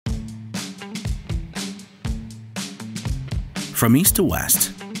From east to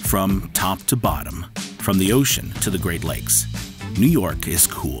west, from top to bottom, from the ocean to the Great Lakes, New York is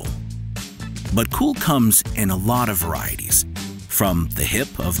cool. But cool comes in a lot of varieties, from the hip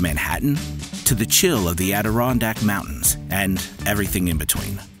of Manhattan to the chill of the Adirondack Mountains and everything in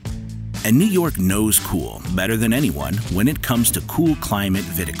between. And New York knows cool better than anyone when it comes to cool climate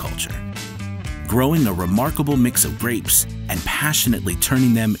viticulture, growing a remarkable mix of grapes and passionately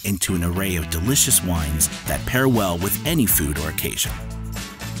turning them into an array of delicious wines that pair well with any food or occasion.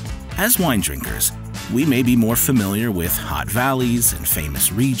 As wine drinkers, we may be more familiar with hot valleys and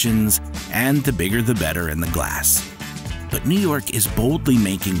famous regions, and the bigger the better in the glass. But New York is boldly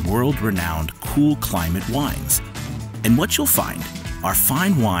making world-renowned cool climate wines. And what you'll find are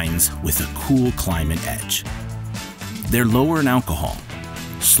fine wines with a cool climate edge. They're lower in alcohol.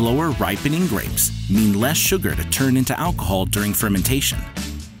 Slower ripening grapes mean less sugar to turn into alcohol during fermentation.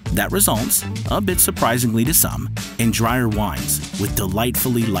 That results, a bit surprisingly to some, in drier wines with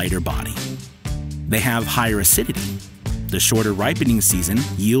delightfully lighter body. They have higher acidity. The shorter ripening season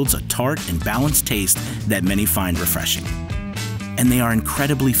yields a tart and balanced taste that many find refreshing. And they are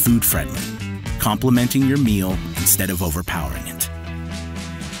incredibly food-friendly, complementing your meal instead of overpowering it.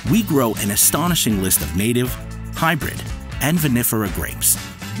 We grow an astonishing list of native, hybrid, and vinifera grapes.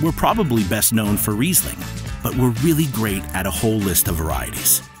 We're probably best known for Riesling, but we're really great at a whole list of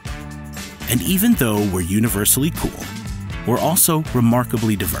varieties. And even though we're universally cool, we're also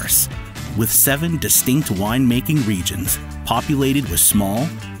remarkably diverse, with 7 distinct winemaking regions populated with small,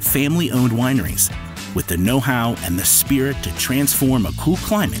 family-owned wineries, with the know-how and the spirit to transform a cool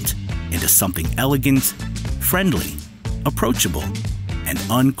climate into something elegant, friendly, approachable, and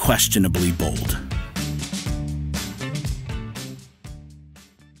unquestionably bold.